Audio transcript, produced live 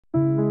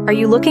Are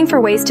you looking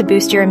for ways to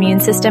boost your immune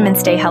system and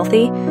stay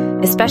healthy,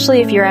 especially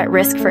if you're at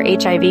risk for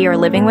HIV or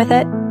living with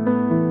it?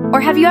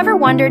 Or have you ever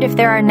wondered if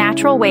there are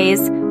natural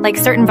ways, like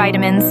certain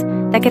vitamins,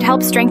 that could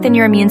help strengthen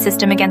your immune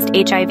system against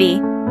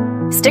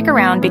HIV? Stick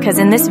around because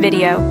in this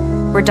video,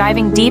 we're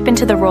diving deep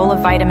into the role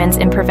of vitamins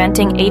in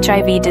preventing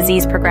HIV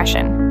disease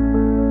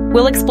progression.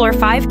 We'll explore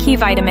 5 key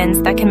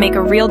vitamins that can make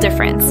a real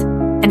difference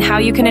and how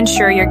you can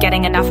ensure you're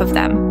getting enough of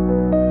them.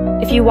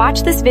 If you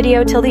watch this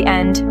video till the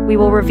end, we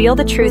will reveal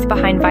the truth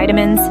behind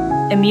vitamins,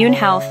 immune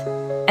health,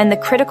 and the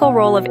critical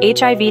role of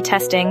HIV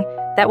testing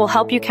that will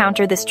help you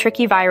counter this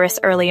tricky virus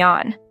early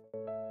on.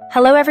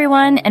 Hello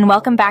everyone, and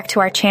welcome back to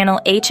our channel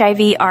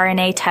HIV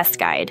RNA Test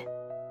Guide.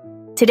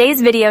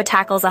 Today's video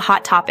tackles a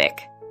hot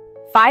topic: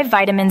 5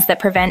 vitamins that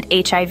prevent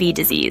HIV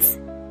disease.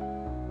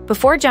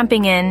 Before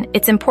jumping in,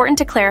 it's important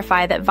to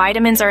clarify that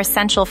vitamins are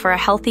essential for a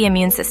healthy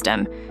immune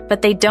system,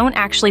 but they don't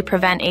actually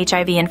prevent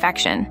HIV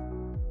infection.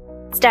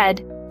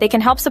 Instead, they can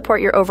help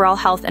support your overall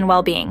health and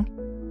well-being.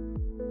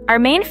 Our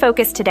main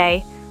focus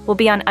today will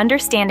be on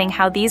understanding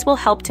how these will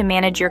help to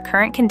manage your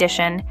current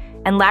condition,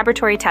 and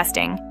laboratory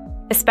testing,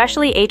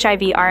 especially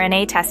HIV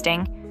RNA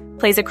testing,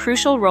 plays a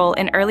crucial role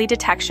in early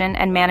detection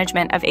and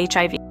management of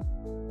HIV.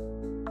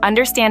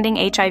 Understanding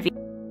HIV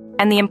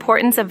and the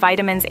importance of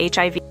vitamins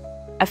HIV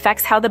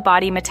affects how the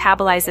body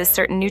metabolizes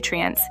certain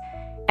nutrients,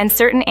 and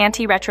certain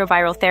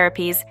antiretroviral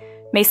therapies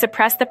may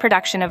suppress the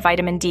production of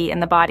vitamin D in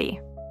the body.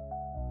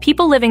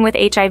 People living with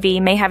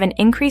HIV may have an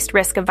increased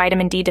risk of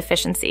vitamin D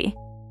deficiency.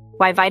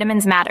 Why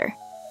vitamins matter.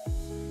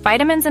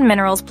 Vitamins and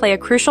minerals play a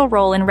crucial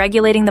role in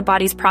regulating the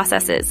body's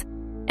processes,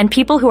 and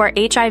people who are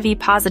HIV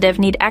positive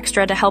need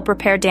extra to help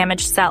repair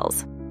damaged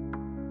cells.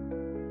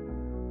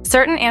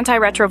 Certain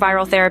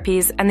antiretroviral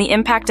therapies and the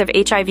impact of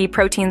HIV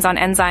proteins on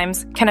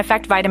enzymes can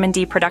affect vitamin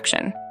D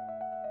production.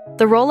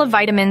 The role of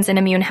vitamins in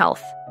immune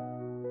health.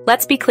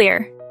 Let's be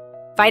clear,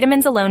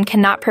 vitamins alone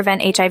cannot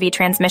prevent HIV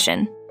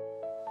transmission.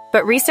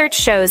 But research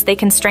shows they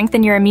can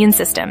strengthen your immune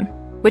system,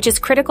 which is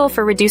critical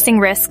for reducing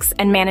risks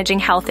and managing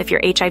health if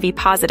you're HIV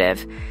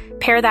positive.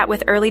 Pair that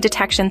with early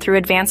detection through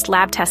advanced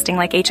lab testing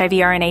like HIV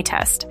RNA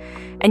test,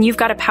 and you've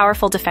got a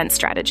powerful defense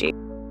strategy.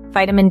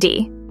 Vitamin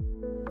D.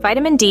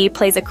 Vitamin D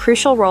plays a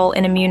crucial role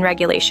in immune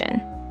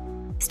regulation.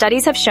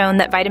 Studies have shown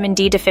that vitamin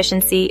D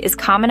deficiency is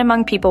common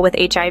among people with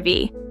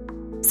HIV.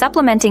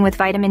 Supplementing with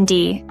vitamin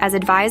D, as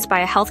advised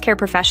by a healthcare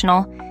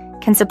professional,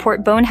 can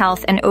support bone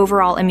health and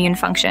overall immune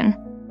function.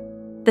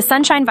 The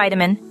sunshine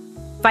vitamin.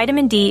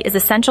 Vitamin D is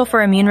essential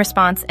for immune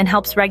response and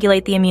helps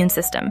regulate the immune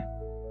system.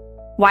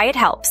 Why it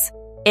helps?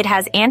 It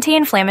has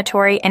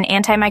anti-inflammatory and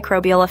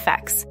antimicrobial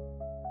effects.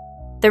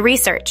 The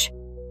research.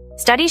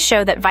 Studies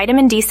show that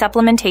vitamin D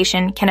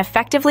supplementation can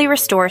effectively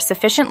restore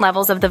sufficient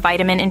levels of the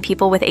vitamin in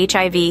people with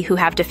HIV who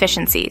have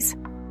deficiencies.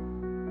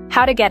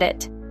 How to get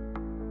it?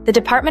 The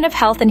Department of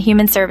Health and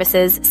Human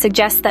Services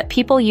suggests that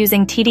people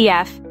using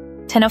TDF,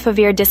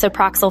 tenofovir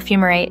disoproxil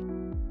fumarate,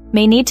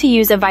 may need to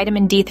use a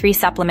vitamin D3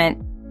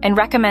 supplement and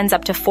recommends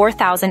up to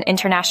 4,000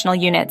 international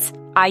units,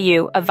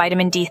 IU, of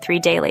vitamin D3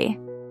 daily.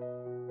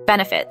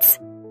 Benefits.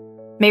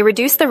 May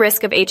reduce the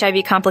risk of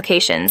HIV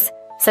complications,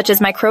 such as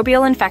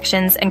microbial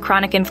infections and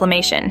chronic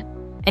inflammation,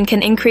 and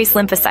can increase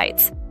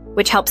lymphocytes,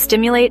 which help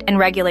stimulate and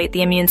regulate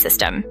the immune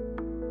system.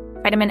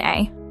 Vitamin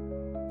A.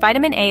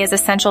 Vitamin A is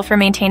essential for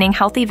maintaining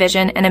healthy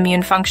vision and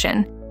immune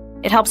function.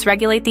 It helps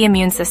regulate the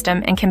immune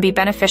system and can be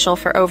beneficial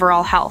for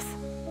overall health.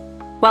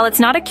 While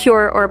it's not a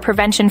cure or a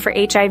prevention for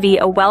HIV,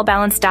 a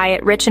well-balanced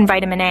diet rich in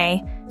vitamin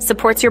A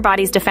supports your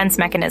body's defense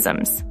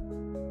mechanisms.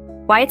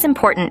 Why it's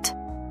important.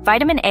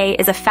 Vitamin A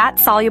is a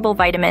fat-soluble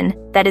vitamin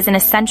that is an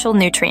essential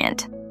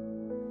nutrient.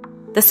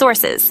 The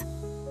sources.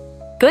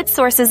 Good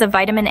sources of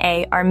vitamin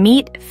A are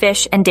meat,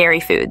 fish, and dairy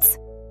foods.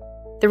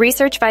 The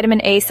research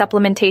vitamin A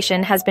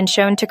supplementation has been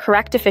shown to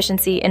correct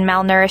deficiency in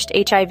malnourished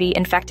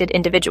HIV-infected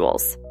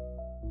individuals.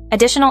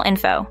 Additional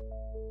info.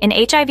 In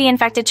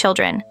HIV-infected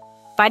children,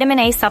 vitamin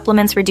A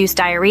supplements reduce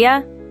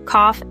diarrhea,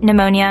 cough,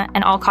 pneumonia,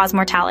 and all-cause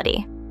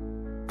mortality.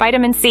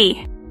 Vitamin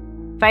C.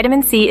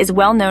 Vitamin C is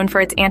well known for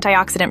its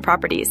antioxidant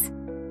properties.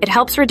 It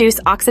helps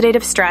reduce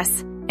oxidative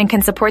stress and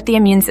can support the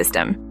immune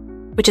system,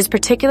 which is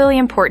particularly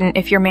important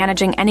if you're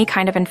managing any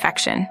kind of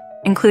infection,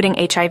 including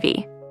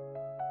HIV.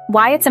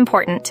 Why it's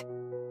important.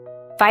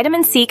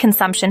 Vitamin C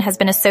consumption has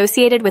been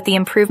associated with the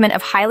improvement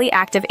of highly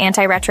active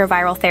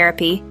antiretroviral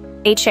therapy,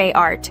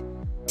 HA-ART,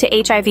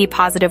 to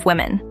HIV-positive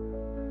women.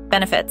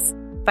 Benefits.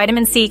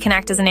 Vitamin C can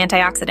act as an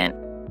antioxidant.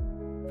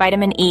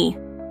 Vitamin E.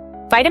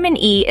 Vitamin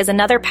E is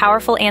another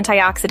powerful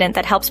antioxidant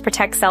that helps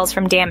protect cells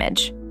from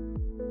damage.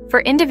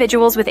 For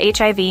individuals with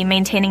HIV,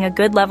 maintaining a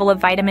good level of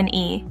vitamin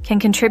E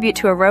can contribute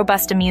to a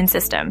robust immune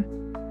system,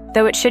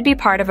 though it should be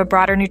part of a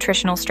broader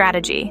nutritional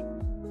strategy.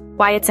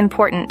 Why it's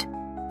important.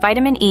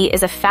 Vitamin E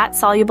is a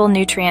fat-soluble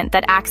nutrient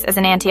that acts as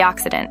an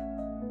antioxidant.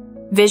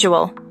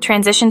 Visual.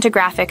 Transition to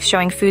graphics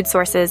showing food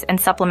sources and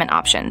supplement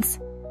options.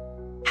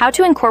 How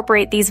to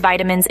incorporate these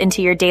vitamins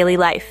into your daily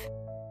life.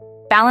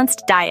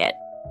 Balanced diet.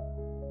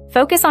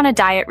 Focus on a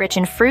diet rich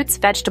in fruits,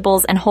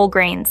 vegetables, and whole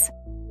grains.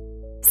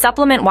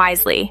 Supplement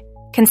wisely.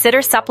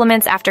 Consider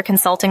supplements after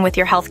consulting with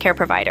your healthcare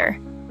provider.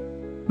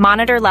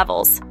 Monitor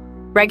levels.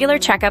 Regular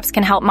checkups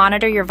can help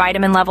monitor your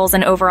vitamin levels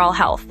and overall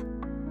health.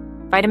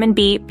 Vitamin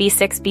B,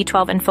 B6,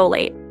 B12, and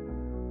folate.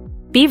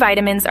 B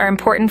vitamins are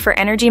important for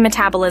energy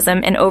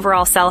metabolism and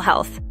overall cell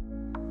health.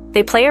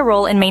 They play a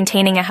role in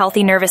maintaining a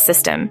healthy nervous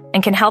system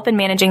and can help in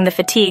managing the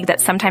fatigue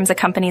that sometimes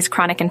accompanies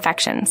chronic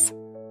infections.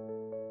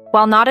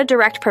 While not a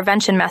direct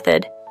prevention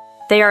method,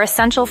 they are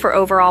essential for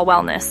overall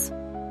wellness.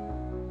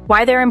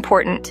 Why they're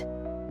important.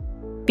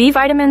 B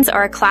vitamins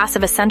are a class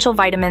of essential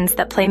vitamins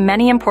that play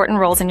many important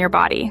roles in your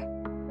body.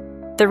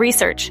 The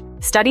research,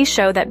 studies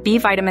show that B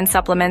vitamin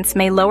supplements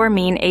may lower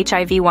mean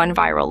HIV-1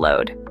 viral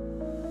load.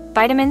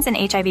 Vitamins and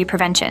HIV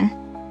prevention.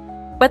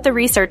 What the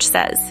research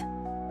says.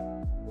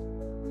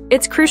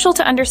 It's crucial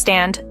to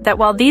understand that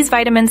while these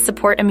vitamins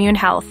support immune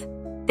health,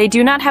 they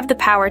do not have the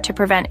power to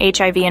prevent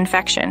HIV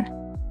infection.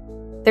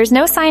 There's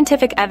no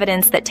scientific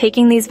evidence that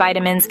taking these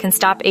vitamins can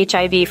stop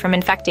HIV from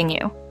infecting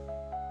you.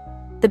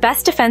 The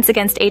best defense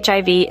against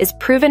HIV is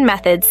proven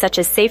methods such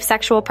as safe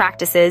sexual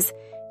practices,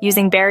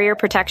 using barrier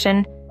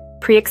protection,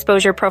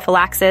 pre-exposure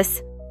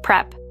prophylaxis,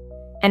 PrEP,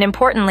 and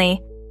importantly,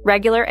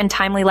 regular and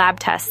timely lab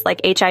tests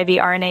like HIV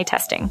RNA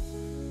testing.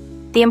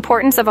 The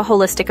importance of a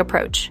holistic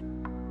approach.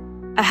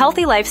 A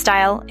healthy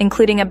lifestyle,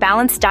 including a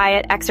balanced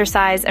diet,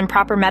 exercise, and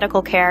proper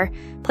medical care,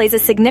 plays a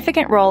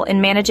significant role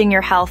in managing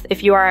your health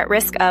if you are at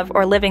risk of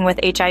or living with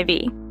HIV.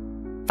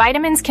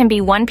 Vitamins can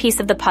be one piece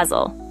of the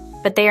puzzle,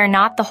 but they are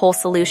not the whole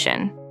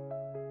solution.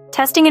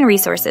 Testing and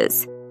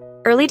resources.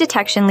 Early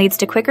detection leads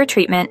to quicker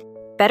treatment,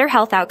 better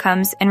health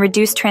outcomes, and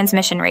reduced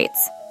transmission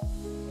rates.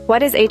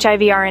 What is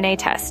HIV RNA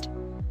test?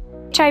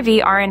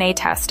 HIV RNA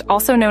test,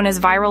 also known as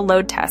viral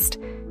load test,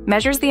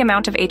 measures the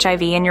amount of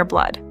HIV in your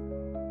blood.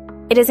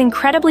 It is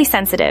incredibly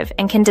sensitive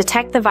and can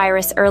detect the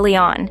virus early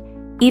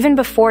on, even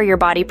before your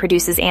body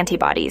produces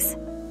antibodies.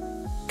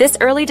 This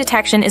early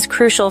detection is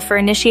crucial for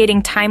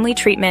initiating timely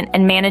treatment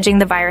and managing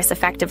the virus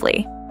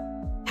effectively.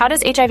 How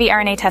does HIV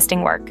RNA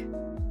testing work?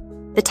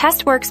 The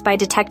test works by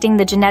detecting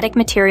the genetic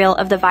material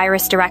of the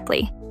virus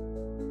directly.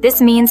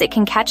 This means it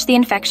can catch the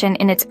infection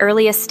in its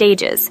earliest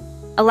stages,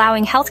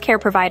 allowing healthcare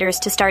providers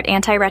to start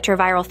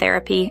antiretroviral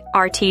therapy,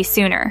 RT,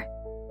 sooner.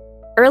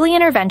 Early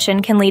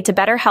intervention can lead to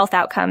better health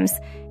outcomes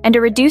and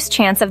a reduced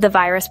chance of the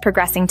virus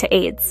progressing to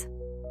AIDS.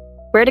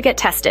 Where to get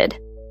tested?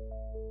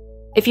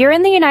 If you're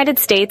in the United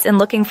States and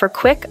looking for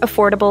quick,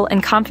 affordable,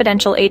 and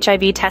confidential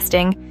HIV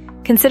testing,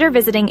 consider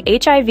visiting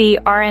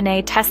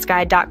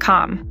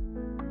HIVRNAtestguide.com.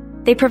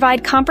 They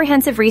provide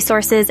comprehensive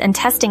resources and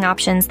testing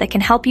options that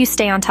can help you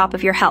stay on top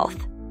of your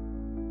health.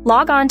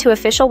 Log on to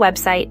official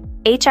website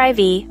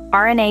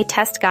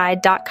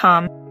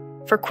HIVRNAtestguide.com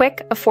for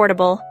quick,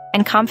 affordable,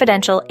 and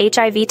confidential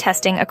HIV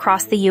testing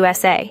across the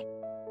USA.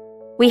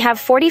 We have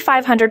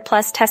 4,500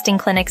 plus testing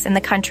clinics in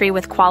the country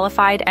with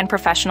qualified and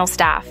professional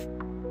staff.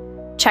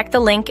 Check the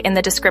link in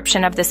the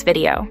description of this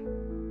video.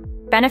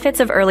 Benefits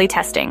of early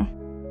testing.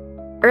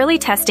 Early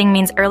testing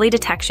means early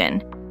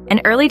detection,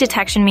 and early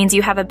detection means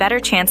you have a better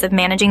chance of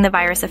managing the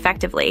virus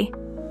effectively.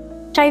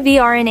 HIV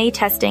RNA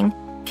testing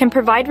can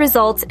provide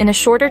results in a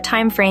shorter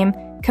time frame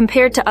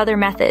compared to other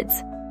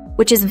methods,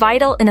 which is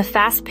vital in a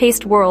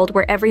fast-paced world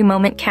where every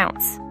moment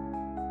counts.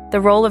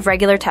 The role of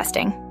regular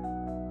testing.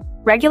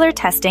 Regular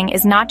testing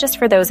is not just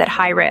for those at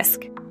high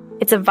risk.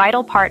 It's a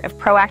vital part of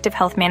proactive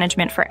health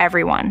management for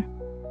everyone.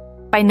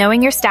 By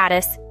knowing your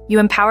status, you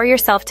empower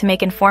yourself to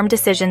make informed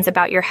decisions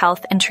about your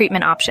health and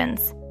treatment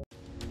options.